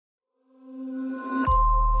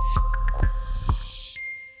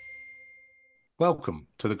Welcome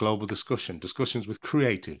to the Global Discussion, discussions with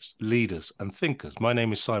creatives, leaders, and thinkers. My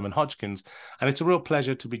name is Simon Hodgkins, and it's a real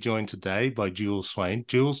pleasure to be joined today by Jules Swain.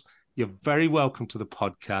 Jules, you're very welcome to the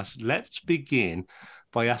podcast. Let's begin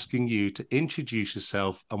by asking you to introduce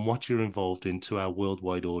yourself and what you're involved in to our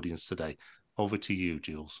worldwide audience today. Over to you,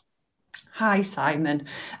 Jules. Hi, Simon.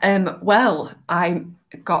 Well, I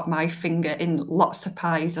got my finger in lots of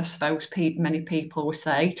pies, I suppose many people will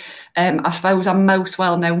say. I suppose I'm most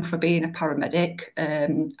well known for being a paramedic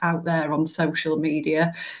out there on social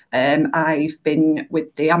media. I've been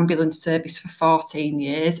with the ambulance service for 14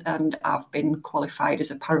 years and I've been qualified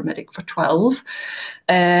as a paramedic for 12.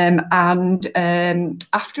 After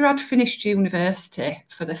I'd finished university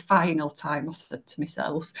for the final time, I said to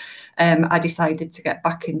myself, I decided to get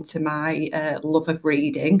back into my love of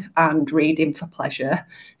reading and reading for pleasure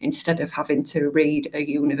instead of having to read a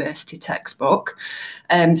university textbook.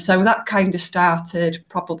 So that kind of started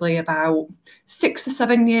probably about 6 or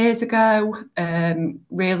 7 years ago.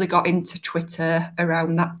 Really got into Twitter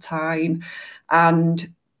around that time.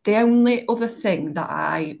 And the only other thing that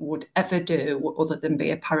I would ever do other than be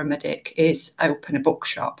a paramedic is open a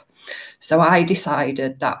bookshop. So I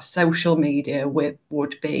decided that social media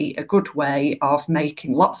would be a good way of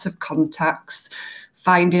making lots of contacts,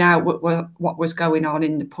 finding out what was going on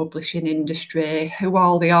in the publishing industry, who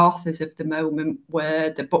all the authors of the moment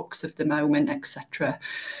were, the books of the moment, etc.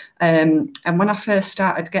 And when I first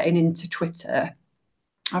started getting into Twitter,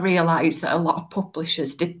 I realised that a lot of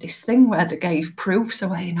publishers did this thing where they gave proofs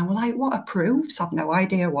away, and I was like, what are proofs? I've no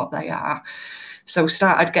idea what they are. So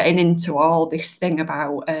started getting into all this thing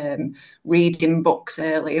about reading books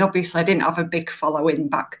early. And obviously I didn't have a big following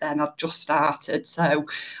back then. I'd just started. So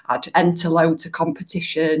I'd enter loads of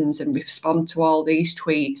competitions and respond to all these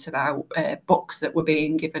tweets about books that were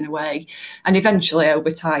being given away. And eventually over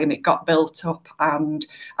time it got built up, and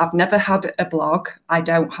I've never had a blog. I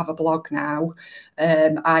don't have a blog now.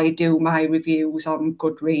 I do my reviews on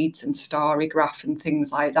Goodreads and Storygraph and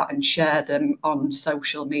things like that and share them on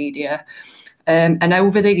social media. And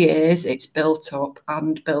over the years, it's built up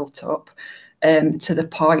and built up to the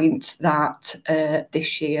point that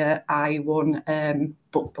this year I won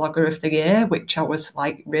Book Blogger of the Year, which I was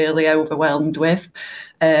like really overwhelmed with.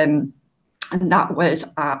 And that was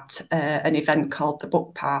at an event called the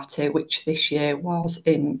Book Party, which this year was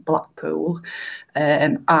in Blackpool.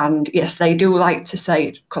 And yes, they do like to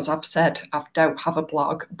say, because I've said I don't have a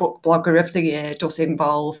blog, Book Blogger of the Year does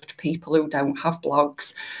involve people who don't have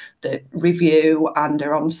blogs that review and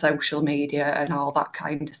are on social media and all that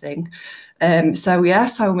kind of thing. So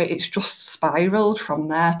it's just spiraled from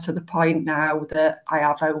there to the point now that I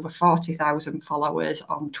have over 40,000 followers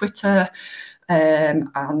on Twitter.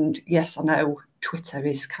 And yes, I know Twitter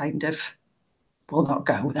is kind of, we'll not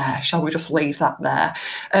go there. Shall we just leave that there?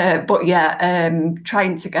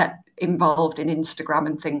 Trying to get involved in Instagram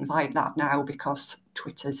and things like that now because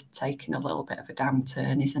Twitter's taking a little bit of a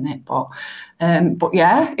downturn, isn't it? But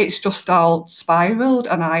it's just all spiraled,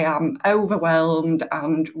 and I am overwhelmed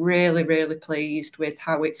and really, really pleased with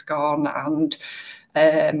how it's gone. And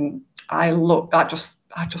I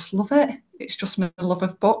just love it. It's just my love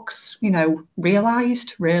of books,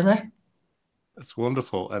 realised, really. That's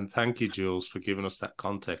wonderful. And thank you, Jules, for giving us that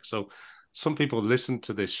context. So some people listen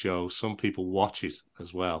to this show, some people watch it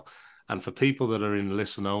as well. And for people that are in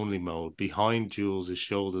listen-only mode, behind Jules's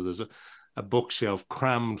shoulder, there's a bookshelf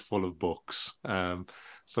crammed full of books.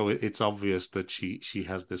 So it's obvious that she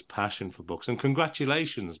has this passion for books. And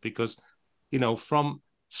congratulations, because, from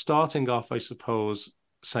starting off, I suppose,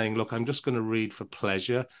 saying, look, I'm just going to read for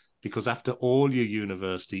pleasure, because after all your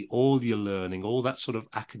university, all your learning, all that sort of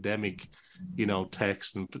academic,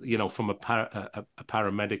 text and, from a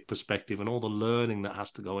paramedic perspective and all the learning that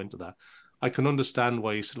has to go into that, I can understand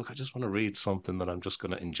why you said, look, I just want to read something that I'm just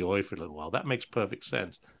going to enjoy for a little while. That makes perfect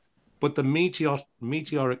sense. But the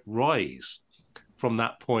meteoric rise from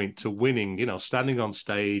that point to winning, standing on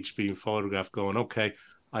stage, being photographed, going, okay,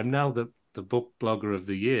 I'm now the book blogger of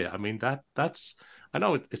the year. I mean, that's I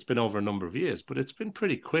know it's been over a number of years, but it's been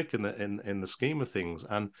pretty quick in the scheme of things.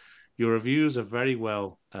 And your reviews are very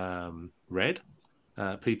well read.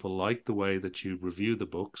 People like the way that you review the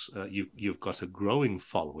books. You've got a growing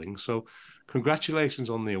following. So congratulations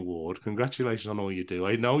on the award. Congratulations on all you do.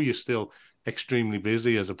 I know you're still extremely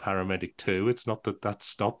busy as a paramedic too. It's not that that's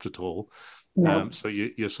stopped at all. No. So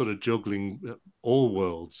you're sort of juggling all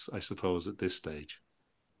worlds, I suppose, at this stage.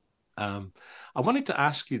 I wanted to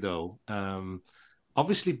ask you, though,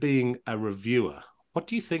 obviously being a reviewer, what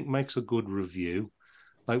do you think makes a good review?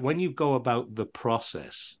 Like when you go about the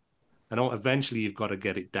process, I know eventually you've got to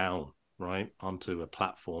get it down, right, onto a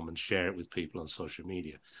platform and share it with people on social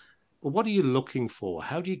media. what are you looking for?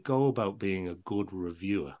 How do you go about being a good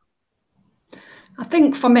reviewer? I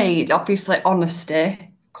think for me, obviously,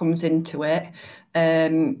 honesty comes into it.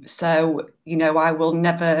 So, I will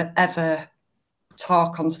never, ever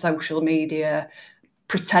talk on social media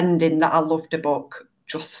pretending that I loved a book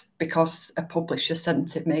just because a publisher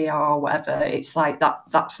sent it me or whatever. It's like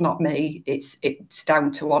that's not me. It's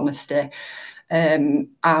down to honesty. And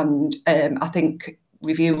I think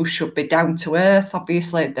reviews should be down to earth.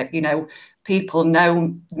 Obviously, that people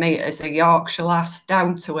know me as a Yorkshire lass,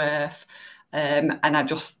 down to earth, and I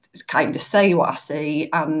just kind of say what I see.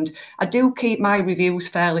 And I do keep my reviews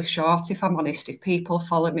fairly short, if I'm honest. If people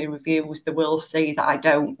follow me reviews, they will see that I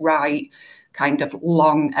don't write kind of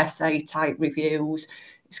long essay type reviews.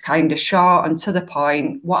 It's kind of short and to the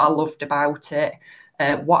point, what I loved about it,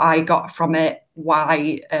 what I got from it,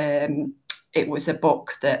 why it was a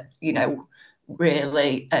book that,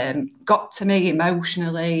 really got to me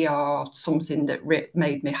emotionally, or something that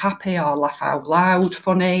made me happy or laugh out loud,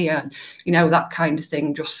 funny, and, that kind of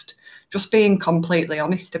thing. Just being completely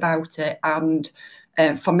honest about it. And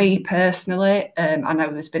for me personally, I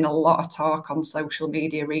know there's been a lot of talk on social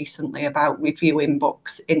media recently about reviewing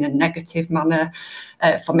books in a negative manner.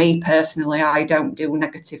 For me personally, I don't do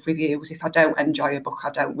negative reviews. If I don't enjoy a book,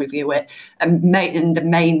 I don't review it. And the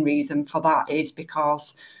main reason for that is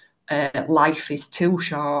because life is too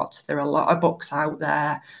short. There are a lot of books out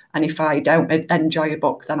there. And if I don't enjoy a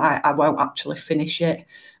book, then I won't actually finish it.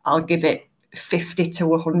 I'll give it 50 to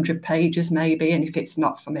 100 pages maybe. And if it's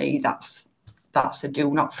not for me, that's a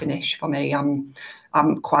do not finish for me.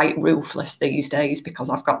 I'm quite ruthless these days because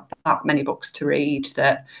I've got that many books to read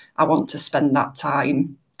that I want to spend that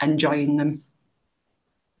time enjoying them.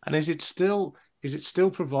 And is it still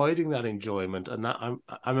providing that enjoyment? And that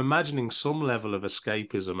I'm imagining some level of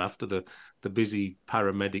escapism after the busy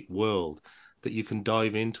paramedic world, that you can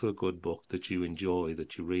dive into a good book that you enjoy,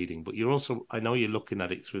 that you're reading. But you're also, I know you're looking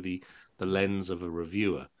at it through the lens of a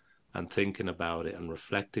reviewer and thinking about it and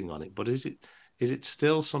reflecting on it. But is it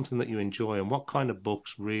still something that you enjoy? And what kind of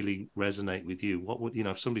books really resonate with you? What would,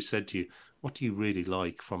 if somebody said to you, what do you really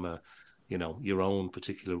like from your own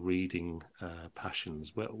particular reading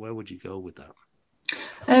passions? Where would you go with that?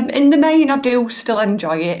 In the main, I do still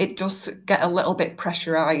enjoy it. It does get a little bit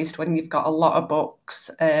pressurised when you've got a lot of books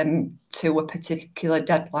to a particular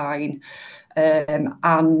deadline.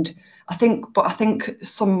 And I think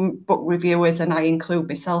some book reviewers, and I include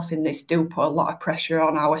myself in this, do put a lot of pressure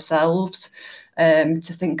on ourselves to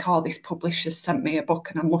think, oh, this publisher sent me a book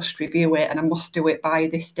and I must review it and I must do it by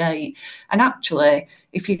this date. And actually,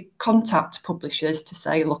 if you contact publishers to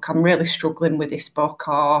say, look, I'm really struggling with this book,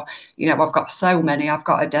 or, I've got so many, I've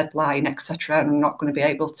got a deadline, etc., and I'm not going to be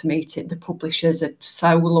able to meet it, the publishers are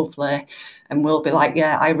so lovely and will be like,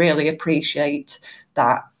 yeah, I really appreciate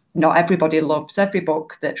that. Not everybody loves every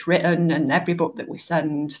book that's written and every book that we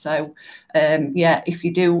send. So,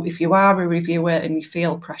 if you are a reviewer and you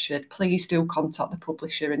feel pressured, please do contact the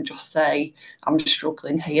publisher and just say, I'm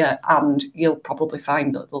struggling here, and you'll probably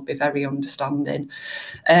find that they'll be very understanding.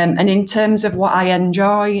 And in terms of what I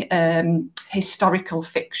enjoy, historical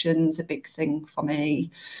fiction's a big thing for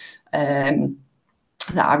me.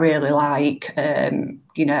 That I really like.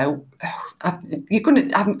 You're going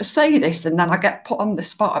to say this, and then I get put on the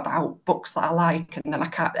spot about books that I like, and then I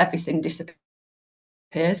can't. Everything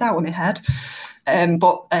disappears out of my head.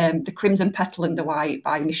 But The Crimson Petal and the White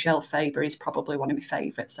by Michelle Faber is probably one of my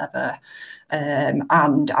favourites ever.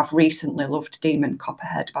 And I've recently loved Demon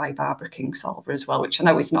Copperhead by Barbara Kingsolver as well, which I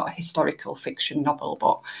know is not a historical fiction novel,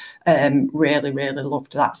 but really, really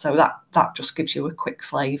loved that. So that just gives you a quick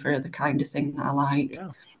flavour of the kind of thing that I like.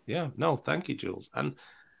 Yeah, yeah. No, thank you, Jules. And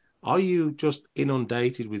are you just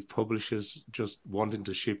inundated with publishers just wanting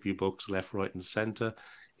to ship you books left, right, and center?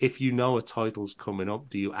 If you know a title's coming up,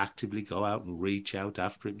 do you actively go out and reach out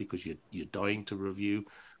after it because you're dying to review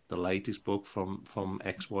the latest book from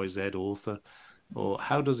XYZ author? Or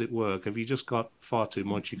how does it work? Have you just got far too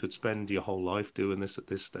much? You could spend your whole life doing this at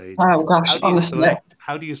this stage. Oh gosh, How do you honestly, select?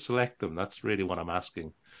 How do you select them? That's really what I'm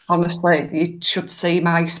asking. Honestly, you should see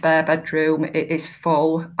my spare bedroom. It is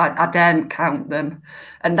full. I daren't count them,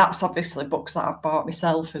 and that's obviously books that I've bought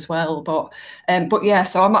myself as well. But yeah,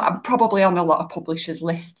 so I'm probably on a lot of publishers'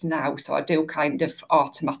 lists now, so I do kind of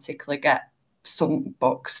automatically get some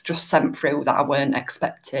books just sent through that I weren't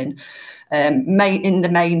expecting. In the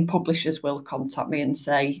main, publishers will contact me and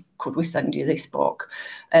say, could we send you this book?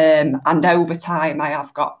 And over time, I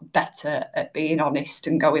have got better at being honest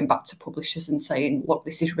and going back to publishers and saying, look,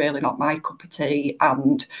 this is really not my cup of tea,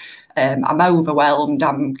 and I'm overwhelmed.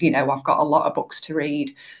 I've got a lot of books to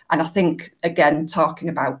read. And I think, again, talking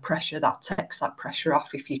about pressure, that takes that pressure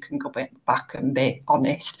off if you can go back and be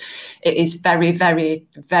honest. It is very, very,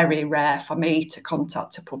 very rare for me to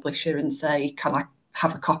contact a publisher and say, can I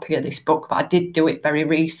have a copy of this book? But I did do it very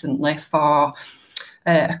recently for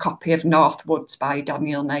a copy of Northwoods by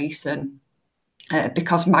Daniel Mason,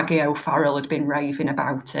 because Maggie O'Farrell had been raving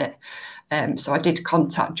about it. So I did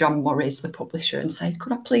contact John Murray's, the publisher, and say,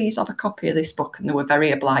 could I please have a copy of this book? And they were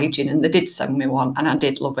very obliging, and they did send me one, and I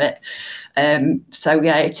did love it. So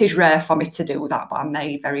yeah, it is rare for me to do that, but I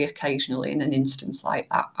may very occasionally, in an instance like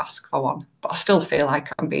that, ask for one. But I still feel like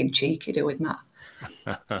I'm being cheeky doing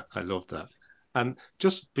that. I love that. And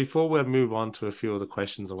just before we move on to a few other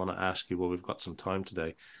questions I want to ask you, well, we've got some time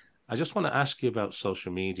today. I just want to ask you about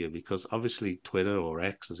social media, because obviously Twitter, or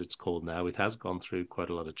X as it's called now, it has gone through quite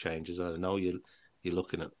a lot of changes. I know you're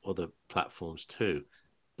looking at other platforms too,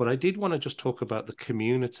 but I did want to just talk about the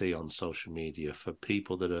community on social media for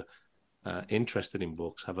people that are interested in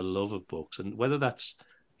books, have a love of books, and whether that's,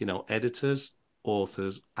 editors,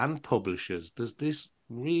 authors, and publishers. There's this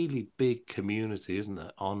really big community, isn't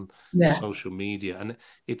there, on social media? And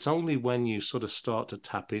it's only when you sort of start to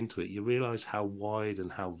tap into it, you realize how wide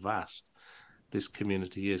and how vast this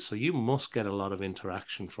community is. So you must get a lot of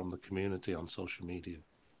interaction from the community on social media.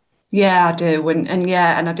 Yeah, I do. And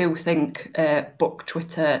I do think book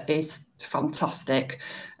Twitter is fantastic.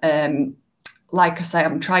 Like I say,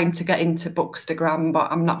 I'm trying to get into Bookstagram, but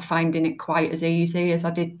I'm not finding it quite as easy as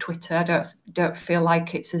I did Twitter. I don't feel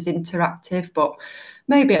like it's as interactive, but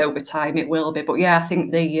maybe over time it will be. But yeah, I think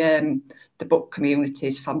the book community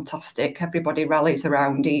is fantastic. Everybody rallies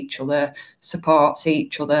around each other, supports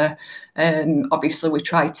each other. Obviously, we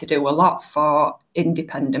try to do a lot for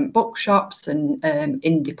independent bookshops and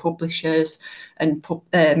indie publishers and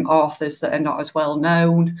authors that are not as well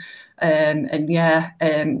known.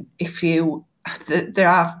 There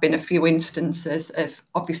have been a few instances of,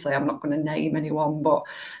 obviously I'm not going to name anyone, but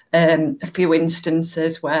a few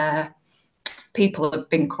instances where people have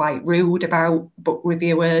been quite rude about book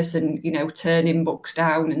reviewers and, turning books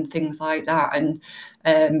down and things like that.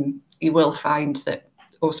 And you will find that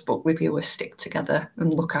us book reviewers stick together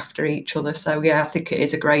and look after each other. So yeah, I think it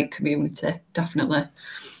is a great community, definitely.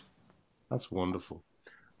 That's wonderful.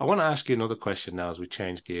 I want to ask you another question now as we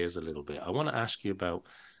change gears a little bit. I want to ask you about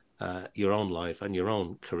your own life and your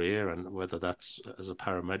own career, and whether that's as a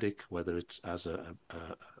paramedic, whether it's as an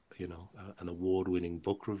award-winning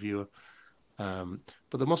book reviewer.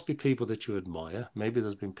 But there must be people that you admire. Maybe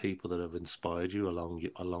there's been people that have inspired you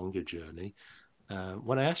along your journey.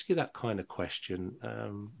 When I ask you that kind of question,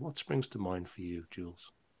 what springs to mind for you,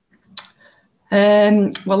 Jules?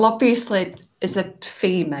 Well, obviously, as a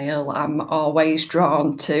female, I'm always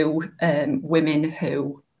drawn to women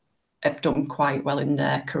who have done quite well in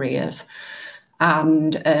their careers.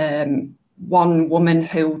 And one woman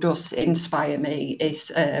who does inspire me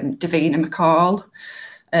is Davina McCall.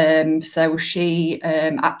 So she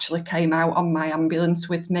actually came out on my ambulance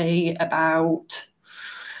with me about,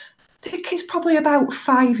 I think it's probably about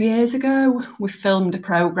 5 years ago. We filmed a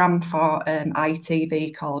programme for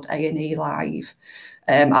ITV called A&E Live.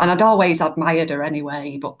 And I'd always admired her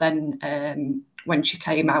anyway, but then when she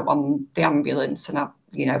came out on the ambulance and I,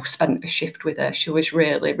 spent a shift with her, she was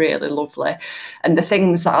really, really lovely. And the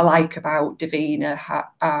things that I like about Davina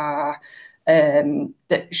are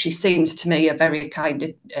that she seems to me a very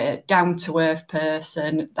kind of down-to-earth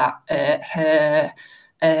person, that her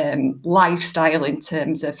lifestyle in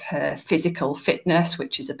terms of her physical fitness,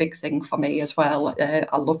 which is a big thing for me as well.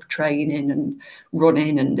 I love training and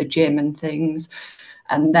running and the gym and things.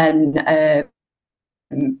 And then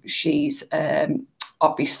she's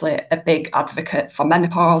obviously a big advocate for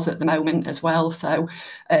menopause at the moment as well. So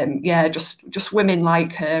just women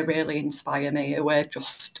like her really inspire me, who are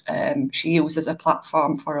just she uses a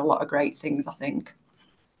platform for a lot of great things, I think.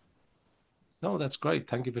 No, that's great.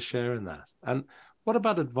 Thank you for sharing that. And what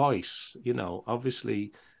about advice?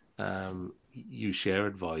 Obviously, you share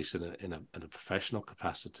advice in a professional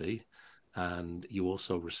capacity, and you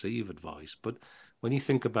also receive advice. But when you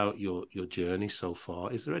think about your journey so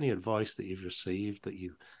far, is there any advice that you've received that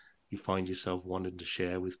you find yourself wanting to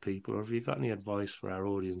share with people, or have you got any advice for our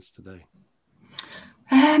audience today?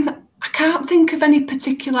 I can't think of any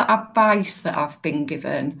particular advice that I've been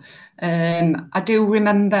given. I do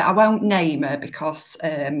remember, I won't name her because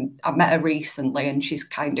I met her recently and she's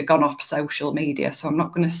kind of gone off social media, so I'm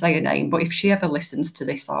not going to say her name, but if she ever listens to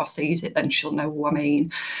this or sees it, then she'll know who I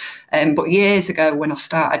mean. But years ago, when I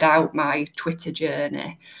started out my Twitter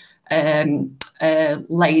journey, a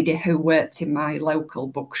lady who worked in my local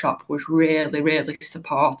bookshop was really, really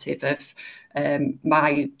supportive of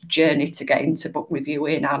my journey to get into book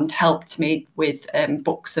reviewing and helped me with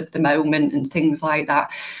books of the moment and things like that.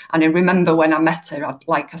 And I remember when I met her,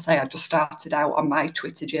 like I say, I just started out on my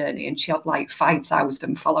Twitter journey and she had like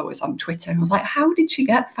 5,000 followers on Twitter. And I was like, how did she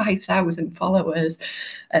get 5,000 followers?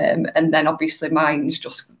 And then obviously mine's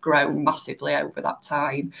just grown massively over that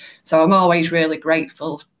time. So I'm always really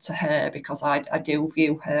grateful to her because I do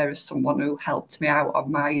view her as someone who helped me out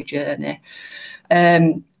on my journey.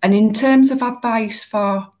 And in terms of advice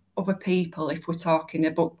for other people, if we're talking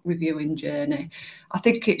a book reviewing journey, I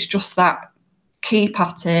think it's just that keep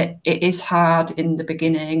at it. It is hard in the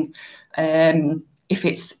beginning. If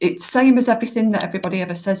it's same as everything that everybody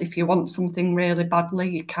ever says, if you want something really badly,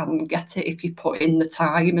 you can get it if you put in the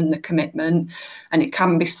time and the commitment. And it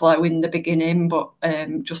can be slow in the beginning, but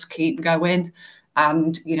just keep going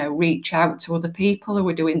and, you know, reach out to other people who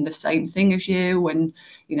are doing the same thing as you. And,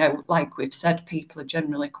 you know, like we've said, people are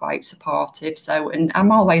generally quite supportive. So, and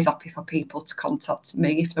I'm always happy for people to contact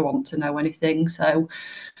me if they want to know anything. So,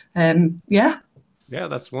 yeah. Yeah,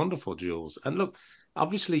 that's wonderful, Jules. And look,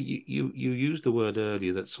 obviously you used the word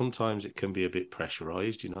earlier that sometimes it can be a bit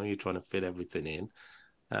pressurized, you know, you're trying to fit everything in.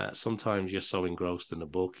 Sometimes you're so engrossed in the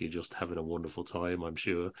book, you're just having a wonderful time, I'm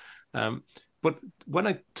sure. But when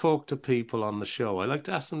I talk to people on the show, I like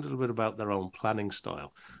to ask them a little bit about their own planning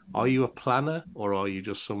style. Are you a planner or are you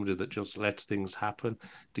just somebody that just lets things happen?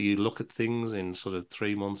 Do you look at things in sort of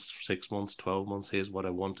 3 months, 6 months, 12 months? Here's what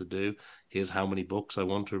I want to do. Here's how many books I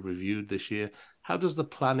want to have reviewed this year. How does the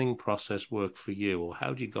planning process work for you, or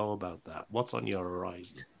how do you go about that? What's on your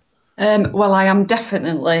horizon? Well, I am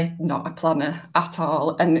definitely not a planner at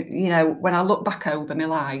all. And, you know, when I look back over my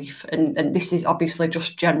life, and this is obviously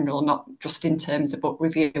just general, not just in terms of book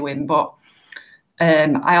reviewing, but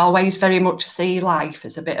I always very much see life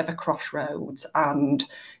as a bit of a crossroads, and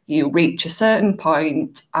you reach a certain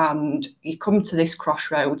point and you come to this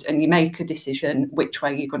crossroads and you make a decision which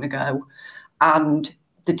way you're going to go. And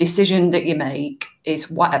the decision that you make is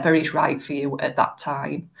whatever is right for you at that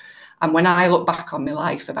time. And when I look back on my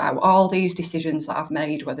life about all these decisions that I've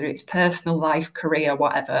made, whether it's personal life, career,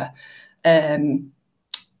 whatever,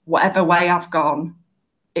 whatever way I've gone,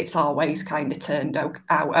 it's always kind of turned out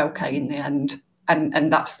okay in the end.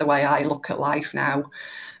 And that's the way I look at life now.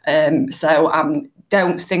 So I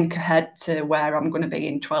don't think ahead to where I'm going to be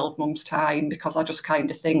in 12 months' time, because I just kind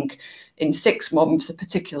of think in 6 months, a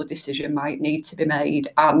particular decision might need to be made,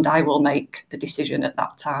 and I will make the decision at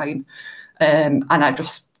that time. And I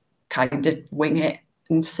just kind of wing it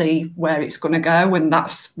and see where it's going to go. And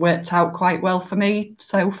that's worked out quite well for me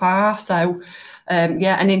so far. So,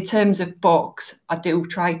 yeah. And in terms of books, I do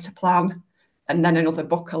try to plan. And then another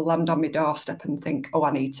book will land on my doorstep and think, oh,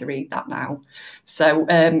 I need to read that now. So,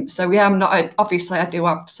 so yeah, I'm not, obviously I do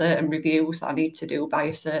have certain reviews that I need to do by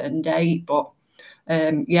a certain date, but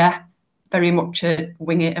yeah, very much a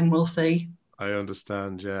wing it and we'll see. I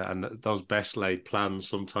understand, yeah. And those best laid plans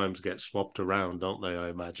sometimes get swapped around, don't they? I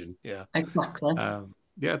imagine. Yeah. Exactly.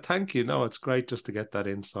 Yeah, thank you. No, it's great just to get that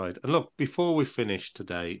insight. And look, before we finish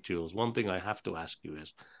today, Jules, one thing I have to ask you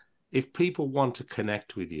is if people want to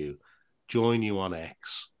connect with you, join you on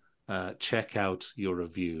X, check out your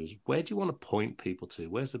reviews, where do you want to point people to?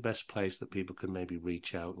 Where's the best place that people can maybe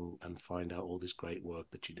reach out and find out all this great work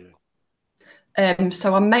that you're doing?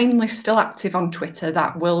 So I'm mainly still active on Twitter.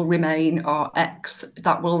 That will remain, or X.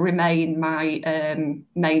 That will remain my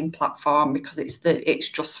main platform because it's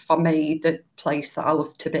just for me the place that I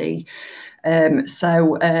love to be.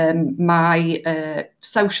 My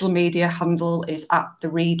social media handle is at the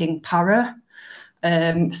Reading Para.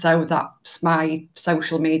 So that's my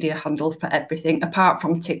social media handle for everything, apart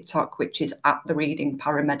from TikTok, which is at the Reading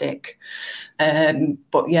Paramedic.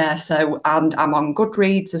 But yeah, so, and I'm on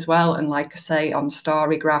Goodreads as well, and like I say, on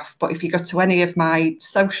Storygraph. But if you go to any of my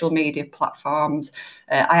social media platforms,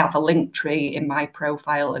 I have a link tree in my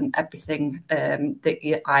profile, and everything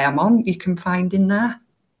that I am on, you can find in there.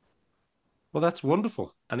 Well, that's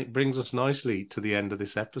wonderful. And it brings us nicely to the end of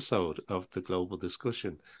this episode of the Global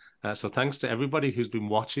Discussion. So thanks to everybody who's been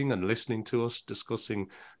watching and listening to us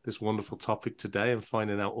discussing this wonderful topic today and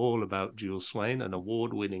finding out all about Jules Swain, an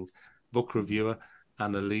award-winning book reviewer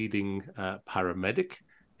and a leading paramedic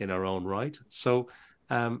in her own right. So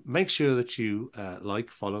Make sure that you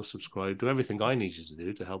like, follow, subscribe, do everything I need you to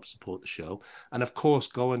do to help support the show. And of course,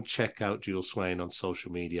 go and check out Jules Swain on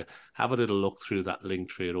social media. Have a little look through that link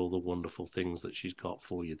tree at all the wonderful things that she's got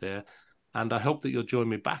for you there. And I hope that you'll join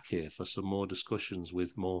me back here for some more discussions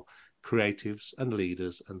with more creatives and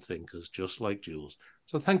leaders and thinkers just like Jules.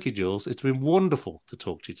 So thank you, Jules. It's been wonderful to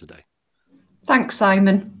talk to you today. Thanks,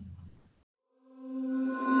 Simon.